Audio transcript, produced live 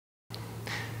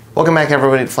Welcome back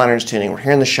everybody to Flatirons Tuning. We're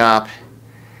here in the shop,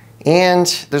 and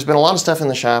there's been a lot of stuff in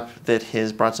the shop that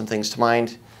has brought some things to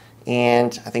mind,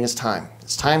 and I think it's time.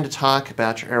 It's time to talk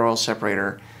about your Air Oil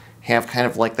Separator, have kind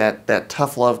of like that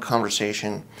tough love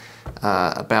conversation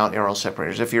about Air Oil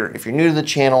Separators. If you're new to the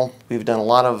channel, we've done a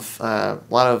lot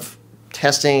of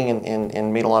testing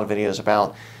and made a lot of videos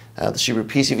about the Subaru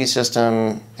PCV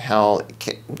system, how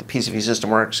the PCV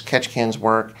system works, catch cans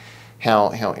work, how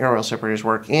Air Oil Separators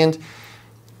work, and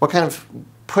what kind of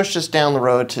pushed us down the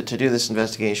road to do this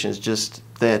investigation is just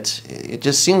that it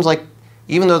just seems like,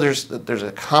 even though there's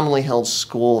a commonly held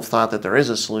school of thought that there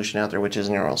is a solution out there, which is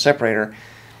an Air Oil Separator,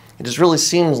 it just really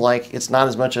seems like it's not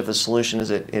as much of a solution as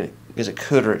it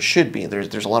could or it should be.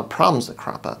 There's a lot of problems that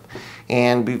crop up.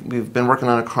 And we've been working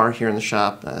on a car here in the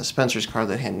shop, Spencer's car,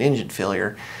 that had an engine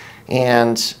failure.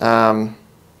 And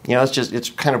you know, it's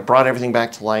kind of brought everything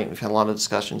back to light. We've had a lot of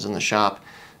discussions in the shop,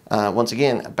 once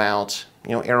again, about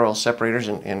Air Oil Separators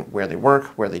and where they work,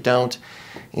 where they don't,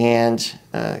 and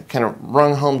kind of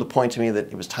rung home the point to me that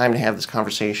it was time to have this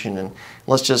conversation, and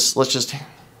let's just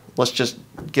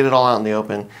get it all out in the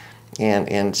open,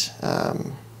 and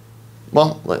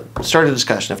well, let's start a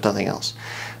discussion if nothing else.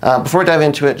 Before I dive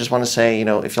into it, just want to say,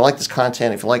 if you like this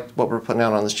content, if you like what we're putting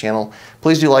out on this channel,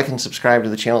 please do like and subscribe to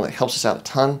the channel. That helps us out a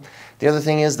ton. The other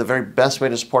thing is, the very best way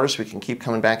to support us so we can keep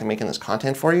coming back and making this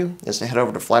content for you is to head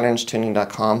over to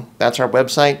flatirons.com. That's our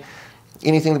website.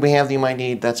 Anything that we have that you might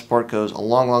need, that support goes a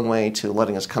long, long way to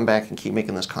letting us come back and keep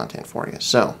making this content for you.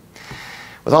 So,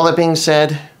 with all that being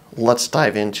said, let's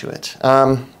dive into it.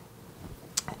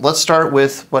 Let's start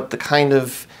with what the kind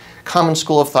of common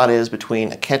school of thought is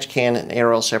between a catch can, an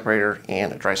air oil separator,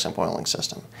 and a dry sump oiling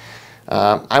system.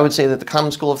 I would say that the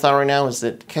common school of thought right now is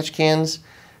that catch cans,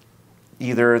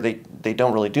 either they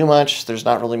don't really do much, there's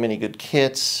not really many good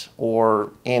kits,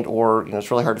 or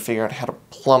it's really hard to figure out how to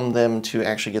plumb them to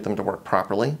actually get them to work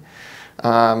properly.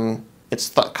 It's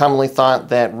commonly thought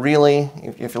that really,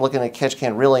 if you're looking at a catch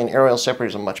can, really an air oil separator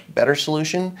is a much better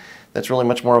solution. That's really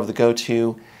much more of the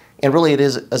go-to, and really it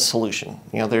is a solution.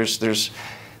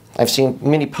 I've seen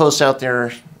many posts out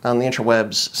there on the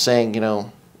interwebs saying,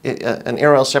 an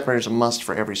air oil separator is a must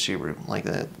for every Subaru. Like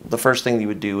the first thing you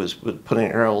would do is put an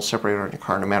air oil separator on your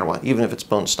car no matter what, even if it's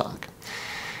bone stock.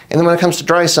 And then when it comes to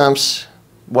dry sumps,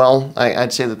 well,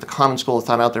 I'd say that the common school of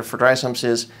thought out there for dry sumps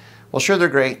is, well, sure, they're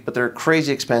great, but they're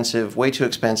crazy expensive, way too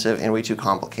expensive, and way too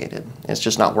complicated. It's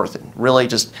just not worth it. Really,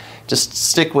 just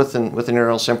stick with an air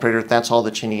oil separator. That's all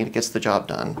that you need. It gets the job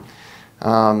done.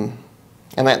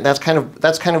 And that's kind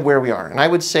of where we are. And I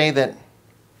would say that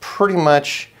pretty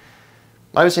much,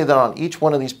 on each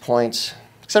one of these points,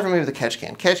 except for maybe the catch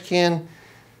can. Catch can,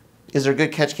 is there a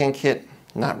good catch can kit?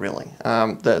 Not really.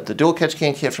 The dual catch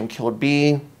can kit from Killer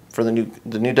B for the new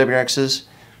WRXs,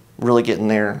 really getting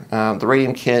there. The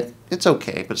radium kit, it's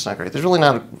okay, but it's not great. There's really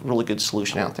not a really good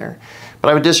solution out there. But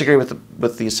I would disagree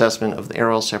with the assessment of the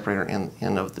air oil separator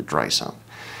and of the dry sump.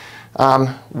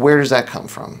 Where does that come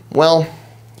from? Well,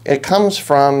 it comes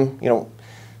from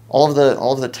all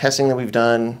of the testing that we've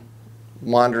done,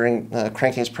 monitoring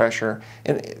crankcase pressure,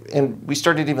 and we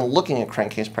started even looking at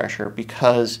crankcase pressure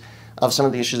because of some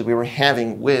of the issues that we were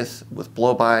having with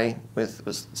blow-by,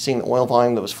 with seeing the oil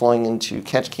volume that was flowing into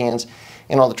catch cans,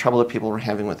 and all the trouble that people were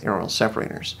having with air oil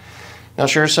separators. Now,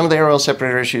 sure, some of the air oil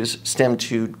separator issues stem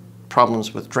to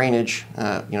problems with drainage.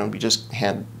 We just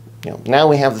had, now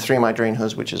we have the 3-mi drain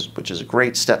hose, which is a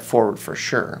great step forward for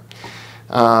sure.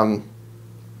 But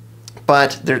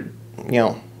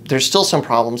there's still some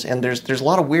problems, and there's a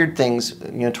lot of weird things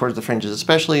towards the fringes,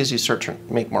 especially as you start to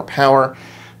make more power,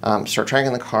 start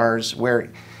tracking the cars, where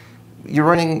you're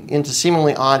running into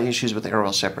seemingly odd issues with air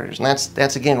oil separators, and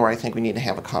that's again where I think we need to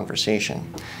have a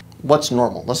conversation. What's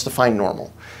normal? Let's define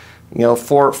normal.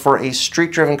 For a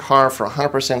street-driven car, for a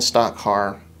 100% stock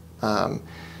car,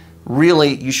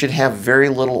 really you should have very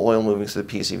little oil moving through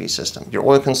the PCV system. Your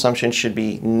oil consumption should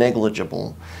be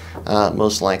negligible,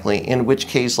 most likely, in which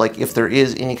case, like, if there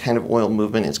is any kind of oil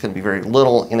movement, it's going to be very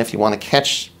little, and if you want to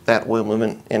catch that oil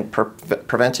movement and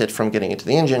prevent it from getting into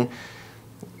the engine,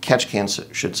 catch cans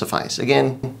should suffice.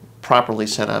 Again, properly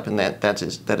set up, and that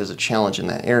is a challenge in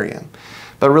that area.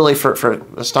 But really, for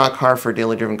a stock car, for a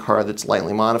daily driven car that's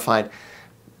lightly modified,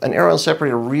 an air oil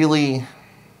separator really,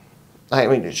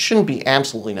 it shouldn't be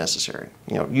absolutely necessary.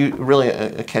 Really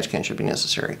a catch can should be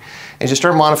necessary. As you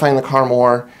start modifying the car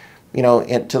more,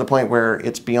 to the point where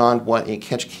it's beyond what a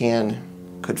catch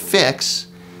can could fix,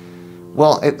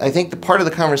 well, I think the part of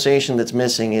the conversation that's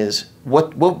missing is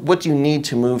what do you need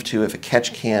to move to if a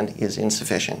catch can is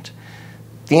insufficient?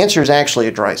 The answer is actually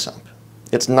a dry sump.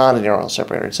 It's not an air oil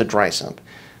separator, it's a dry sump.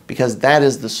 because that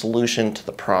is the solution to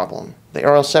the problem. The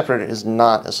air oil separator is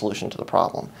not a solution to the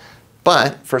problem.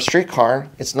 But for a street car,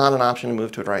 it's not an option to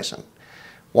move to a dry sump.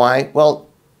 Why? Well,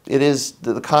 it is,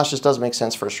 the cost just doesn't make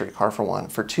sense for a street car, for one.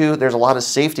 For two, there's a lot of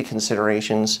safety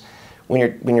considerations when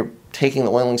you're taking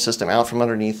the oiling system out from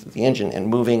underneath the engine and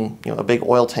moving, a big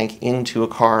oil tank into a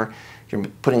car. You're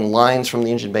putting lines from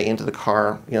the engine bay into the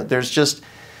car. There's just,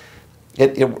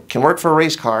 it can work for a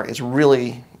race car.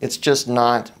 It's just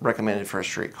not recommended for a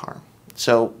street car.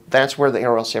 So that's where the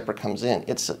air oil separator comes in.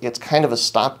 It's kind of a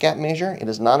stopgap measure. It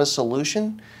is not a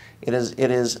solution. It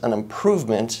is an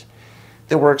improvement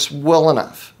that works well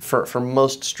enough for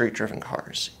most street-driven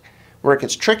cars. Where it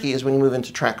gets tricky is when you move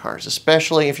into track cars,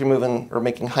 especially if you're moving or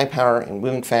making high power and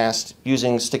moving fast,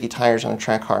 using sticky tires on a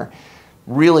track car.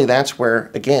 Really, that's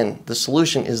where, again, the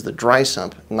solution is the dry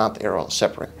sump, not the air oil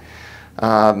separator.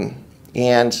 And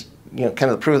kind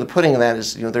of the proof of the pudding of that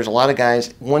is, there's a lot of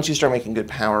guys, once you start making good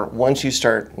power, once you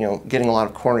start, getting a lot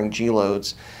of cornering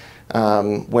G-loads,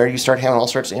 where you start having all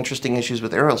sorts of interesting issues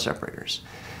with air oil separators.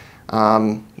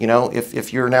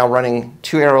 If you're now running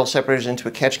 2 air oil separators into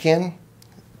a catch can,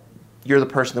 you're the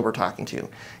person that we're talking to.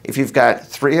 If you've got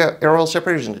 3 air oil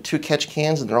separators into 2 catch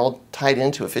cans and they're all tied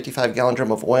into a 55-gallon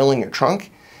drum of oil in your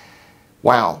trunk,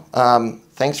 wow,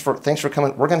 thanks for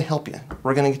coming. We're going to help you.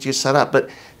 We're going to get you set up.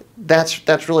 But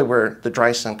that's really where the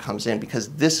dry sump comes in, because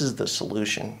this is the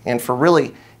solution. And for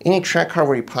really any track car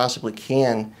where you possibly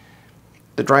can,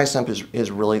 the dry sump is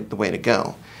really the way to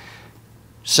go.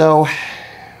 So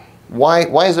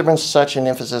why has there been such an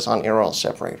emphasis on air oil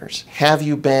separators? Have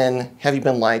you been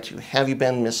lied to? Have you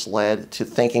been misled to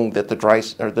thinking that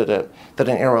that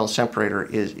an air oil separator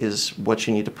is what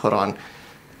you need to put on,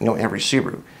 every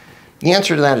Subaru? The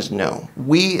answer to that is no.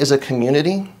 We as a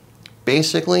community,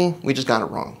 basically, we just got it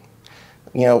wrong.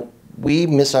 We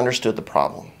misunderstood the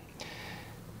problem.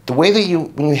 The way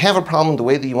that when you have a problem, the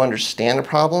way that you understand a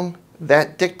problem,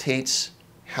 that dictates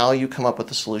how you come up with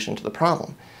the solution to the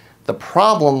problem. The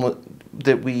problem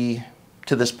that we,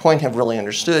 to this point, have really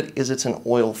understood is it's an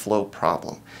oil flow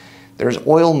problem. There's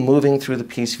oil moving through the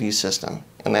PCV system,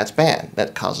 and that's bad.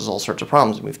 That causes all sorts of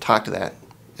problems, and we've talked to that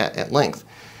at length.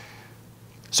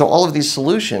 So all of these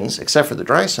solutions, except for the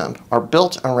dry sump, are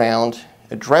built around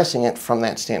addressing it from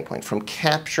that standpoint, from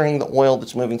capturing the oil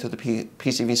that's moving through the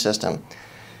PCV system,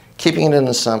 keeping it in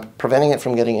the sump, preventing it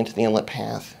from getting into the inlet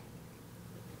path.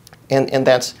 And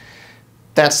that's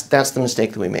the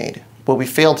mistake that we made. What we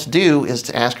failed to do is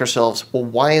to ask ourselves, well,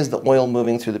 why is the oil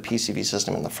moving through the PCV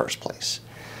system in the first place?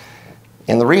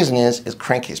 And the reason is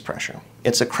crankcase pressure.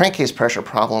 It's a crankcase pressure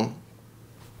problem,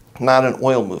 not an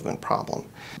oil movement problem.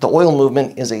 The oil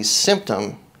movement is a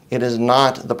symptom. It is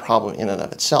not the problem in and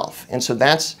of itself. And so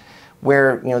that's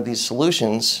where these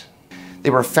solutions, they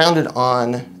were founded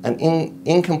on an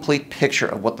incomplete picture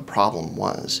of what the problem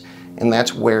was. And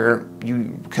that's where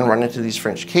you can run into these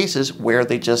fringe cases where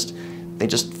they just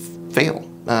fail.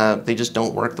 They just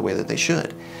don't work the way that they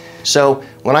should. So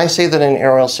when I say that an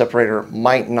air oil separator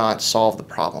might not solve the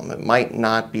problem, it might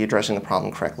not be addressing the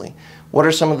problem correctly, what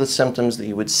are some of the symptoms that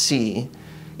you would see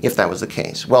if that was the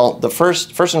case? Well, the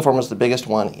first and foremost, the biggest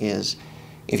one is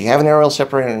if you have an air oil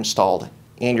separator installed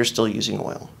and you're still using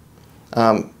oil.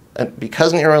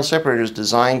 Because an air oil separator is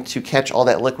designed to catch all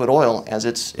that liquid oil as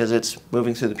it's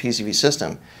moving through the PCV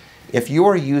system, if you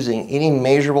are using any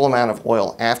measurable amount of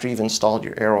oil after you've installed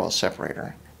your air oil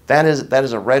separator, that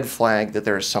is a red flag that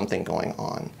there is something going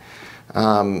on,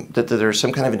 that there's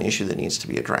some kind of an issue that needs to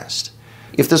be addressed.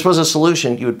 If this was a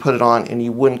solution, you would put it on and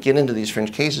you wouldn't get into these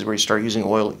fringe cases where you start using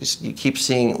oil. You keep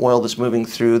seeing oil that's moving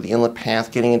through the inlet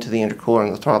path, getting into the intercooler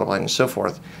and the throttle line and so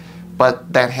forth.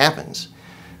 But that happens.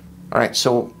 All right,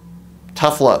 so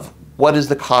tough love. What is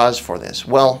the cause for this?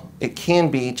 Well, it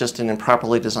can be just an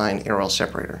improperly designed air oil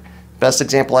separator. Best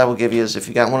example I will give you is if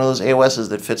you got one of those AOSs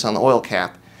that fits on the oil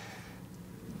cap,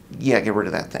 yeah, get rid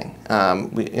of that thing.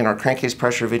 In our crankcase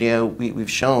pressure video, we've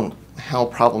shown how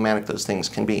problematic those things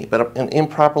can be. But an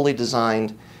improperly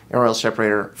designed air oil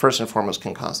separator, first and foremost,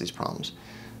 can cause these problems.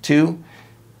 2,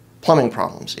 plumbing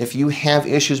problems. If you have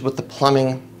issues with the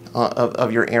plumbing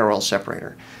of your air oil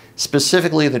separator,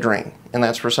 specifically the drain, and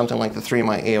that's where something like the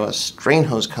 3Mi AOS drain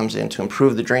hose comes in to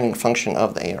improve the draining function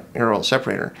of the air oil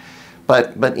separator.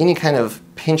 But any kind of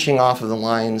pinching off of the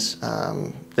lines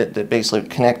that basically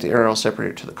connect the air oil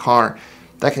separator to the car,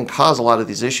 that can cause a lot of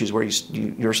these issues where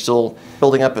you're still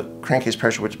building up a crankcase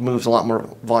pressure, which moves a lot more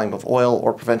volume of oil,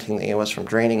 or preventing the AOS from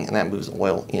draining, and that moves the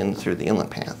oil in through the inlet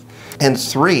path. And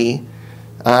 3,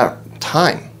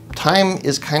 time. Time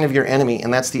is kind of your enemy,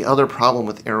 and that's the other problem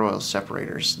with air oil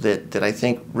separators that I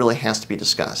think really has to be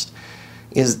discussed.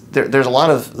 is there's a lot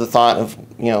of the thought of,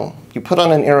 you put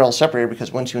on an air oil separator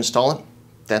because once you install it,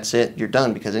 that's it, you're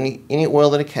done, because any oil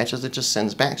that it catches, it just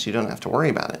sends back, so you don't have to worry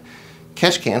about it.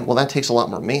 Catch can, well, that takes a lot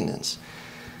more maintenance.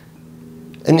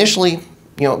 Initially,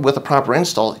 with a proper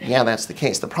install, yeah, that's the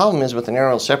case. The problem is with an air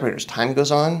oil separator, as time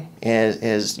goes on,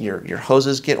 as your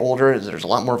hoses get older, as there's a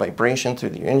lot more vibration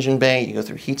through your engine bay, you go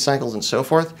through heat cycles and so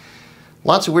forth,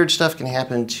 lots of weird stuff can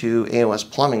happen to AOS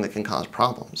plumbing that can cause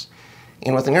problems.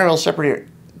 And with an air oil separator,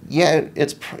 yeah,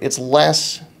 it's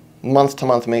less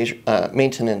month-to-month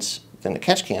maintenance than a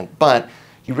catch can, but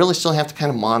you really still have to kind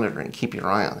of monitor and keep your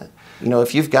eye on it.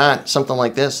 If you've got something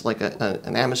like this, like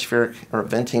an atmospheric or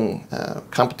venting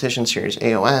competition series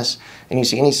AOS, and you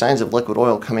see any signs of liquid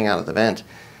oil coming out of the vent,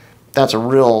 that's a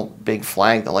real big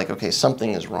flag that, like, okay,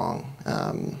 something is wrong.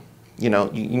 You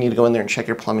need to go in there and check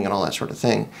your plumbing and all that sort of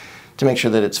thing to make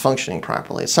sure that it's functioning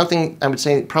properly. It's something I would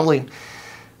say probably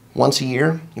once a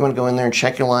year. You want to go in there and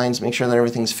check your lines, make sure that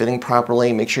everything's fitting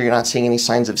properly, make sure you're not seeing any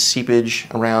signs of seepage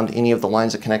around any of the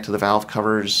lines that connect to the valve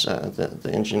covers,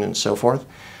 the engine, and so forth.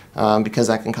 Because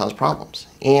that can cause problems.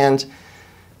 And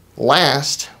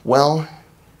last, well,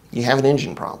 you have an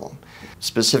engine problem,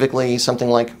 specifically something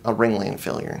like a ring lane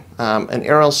failure. An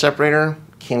air oil separator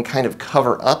can kind of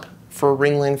cover up for a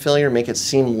ring lane failure, make it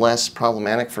seem less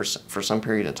problematic for some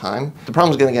period of time. The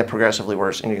problem is going to get progressively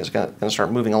worse, and you're just going to start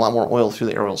moving a lot more oil through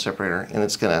the air oil separator, and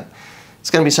it's going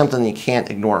to be something that you can't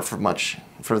ignore for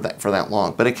that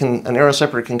long. But an air oil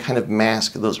separator can kind of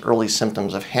mask those early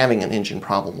symptoms of having an engine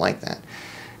problem like that.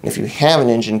 If you have an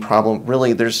engine problem,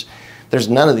 really there's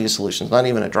none of these solutions, not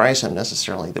even a dry sump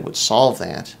necessarily, that would solve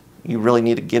that. You really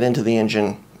need to get into the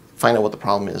engine, find out what the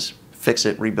problem is, fix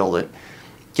it, rebuild it,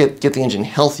 get the engine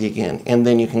healthy again, and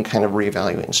then you can kind of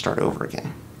reevaluate and start over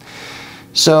again.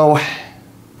 So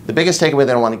the biggest takeaway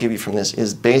that I want to give you from this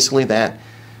is basically that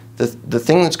the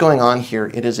thing that's going on here,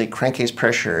 it is a crankcase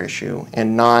pressure issue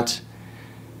and not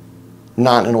an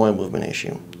oil movement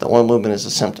issue. The oil movement is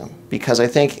a symptom, because I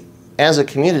think as a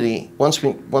community, once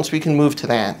we can move to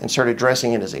that and start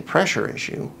addressing it as a pressure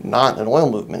issue, not an oil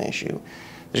movement issue,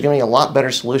 there's going to be a lot better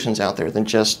solutions out there than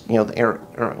just the air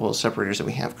oil separators that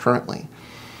we have currently.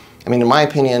 I mean, in my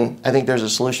opinion, I think there's a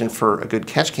solution for a good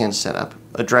catch can setup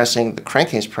addressing the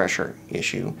crankcase pressure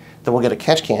issue that will get a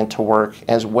catch can to work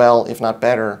as well, if not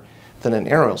better, than an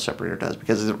air oil separator does,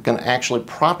 because it's going to actually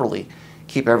properly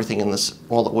keep everything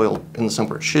all the oil in the sump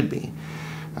where it should be.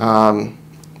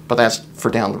 But that's for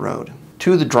down the road.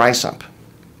 To the dry sump.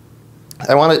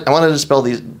 I want to dispel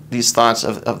these thoughts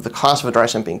of the cost of a dry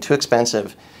sump being too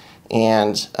expensive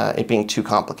and it being too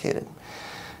complicated.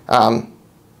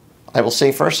 I will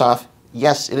say first off,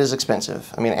 yes, it is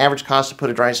expensive. I mean, average cost to put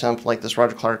a dry sump like this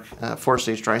Roger Clark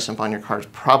 4-stage dry sump on your car is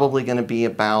probably going to be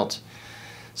about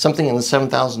something in the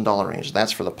 $7,000 range.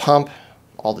 That's for the pump,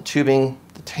 all the tubing,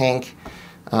 the tank,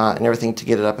 and everything to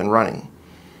get it up and running.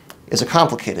 Is it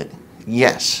complicated?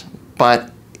 Yes,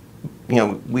 but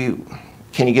can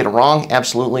you get it wrong?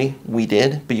 Absolutely, we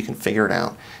did, but you can figure it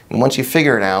out. And once you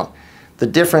figure it out, the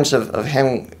difference of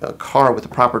having a car with a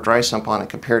proper dry sump on it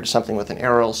compared to something with an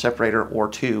air oil separator or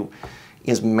two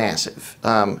is massive.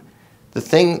 The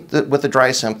thing with the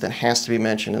dry sump that has to be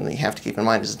mentioned and that you have to keep in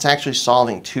mind is it's actually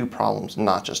solving two problems,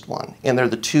 not just one. And they're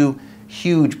the two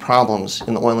huge problems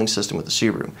in the oiling system with the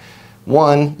Subaru.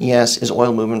 One, yes, is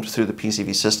oil movement through the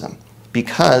PCV system.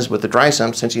 Because with the dry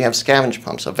sump, since you have scavenge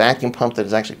pumps, a vacuum pump that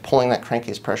is actually pulling that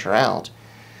crankcase pressure out,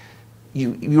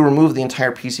 you remove the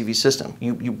entire PCV system.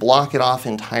 You block it off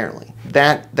entirely.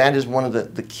 That is one of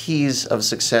the keys of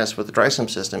success with the dry sump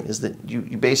system, is that you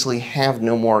basically have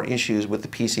no more issues with the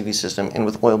PCV system and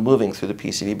with oil moving through the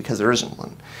PCV, because there isn't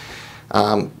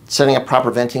one. Setting up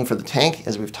proper venting for the tank,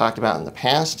 as we've talked about in the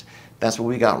past, that's what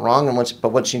we got wrong. But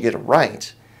once you get it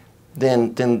right,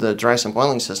 then the dry sump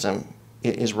oiling system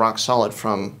is rock solid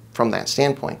from that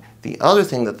standpoint. The other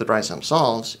thing that the dry sump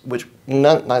solves, which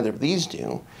neither of these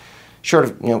do, short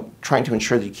of trying to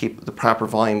ensure that you keep the proper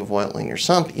volume of oil in your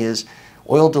sump, is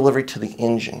oil delivery to the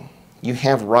engine. You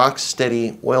have rock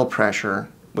steady oil pressure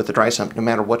with the dry sump no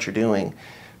matter what you're doing,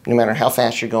 no matter how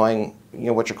fast you're going,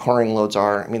 what your coring loads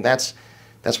are. I mean, that's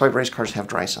why race cars have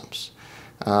dry sumps.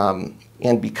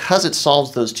 And because it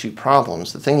solves those two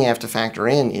problems, the thing you have to factor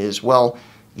in is, well,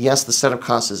 yes, the setup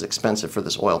cost is expensive for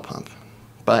this oil pump.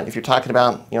 But if you're talking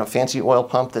about a fancy oil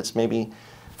pump that's maybe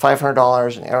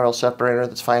 $500, an air oil separator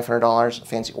that's $500, a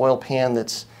fancy oil pan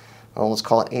that's, well, let's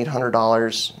call it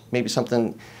 $800, maybe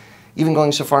something, even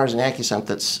going so far as an AccuSump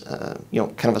that's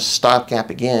kind of a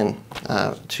stopgap again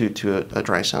to a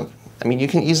dry sump. I mean, you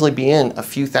can easily be in a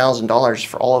few $1,000s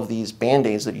for all of these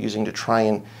band-aids that you're using to try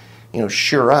and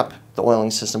sure up the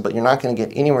oiling system, but you're not going to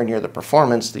get anywhere near the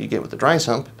performance that you get with the dry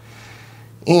sump.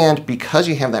 And because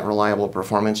you have that reliable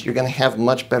performance, you're going to have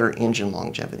much better engine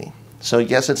longevity. So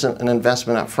yes, it's an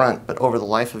investment up front, but over the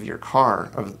life of your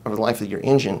car, over the life of your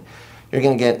engine, you're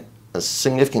going to get a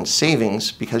significant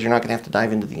savings because you're not going to have to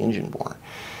dive into the engine more.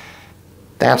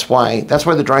 That's why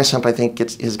the dry sump, I think,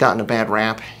 has gotten a bad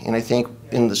rap. And I think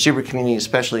in the Subaru community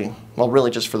especially, well,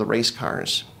 really just for the race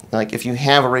cars, like if you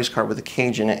have a race car with a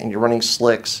cage in it and you're running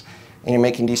slicks and you're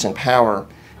making decent power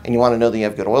and you want to know that you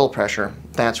have good oil pressure,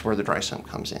 that's where the dry sump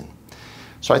comes in.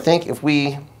 So I think if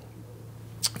we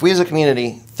as a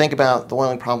community think about the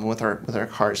oiling problem with our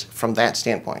cars from that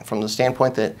standpoint, from the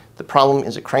standpoint that the problem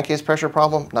is a crankcase pressure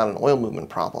problem, not an oil movement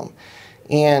problem,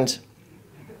 and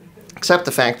accept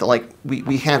the fact that like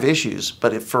we have issues,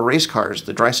 but if for race cars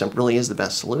the dry sump really is the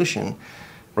best solution,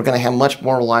 we're going to have much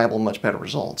more reliable, much better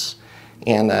results.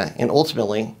 And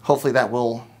ultimately, hopefully that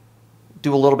will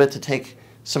do a little bit to take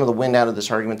some of the wind out of this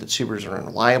argument that Subarus are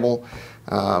unreliable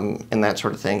and that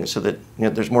sort of thing, so that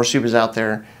there's more Subarus out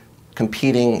there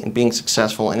competing and being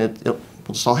successful, and we'll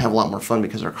just all have a lot more fun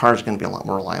because our car is going to be a lot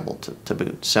more reliable to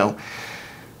boot. So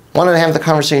wanted to have the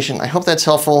conversation. I hope that's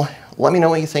helpful. Let me know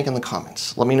what you think in the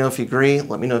comments. Let me know if you agree.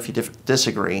 Let me know if you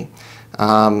disagree.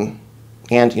 And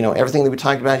everything that we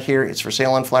talked about here is for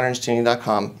sale on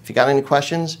flatironstuning.com. If you got any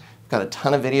questions, we've got a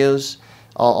ton of videos.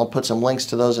 I'll put some links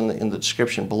to those in the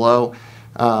description below.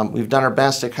 We've done our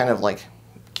best to kind of like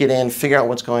get in, figure out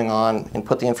what's going on, and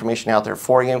put the information out there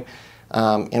for you.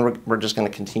 And we're just going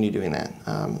to continue doing that.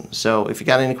 So if you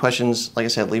got any questions, like I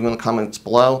said, leave them in the comments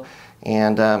below.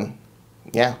 And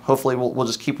yeah, hopefully we'll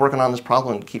just keep working on this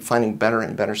problem and keep finding better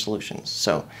and better solutions.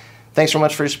 So thanks so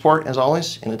much for your support, as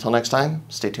always. And until next time,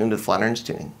 stay tuned to Flatirons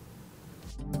Tuning.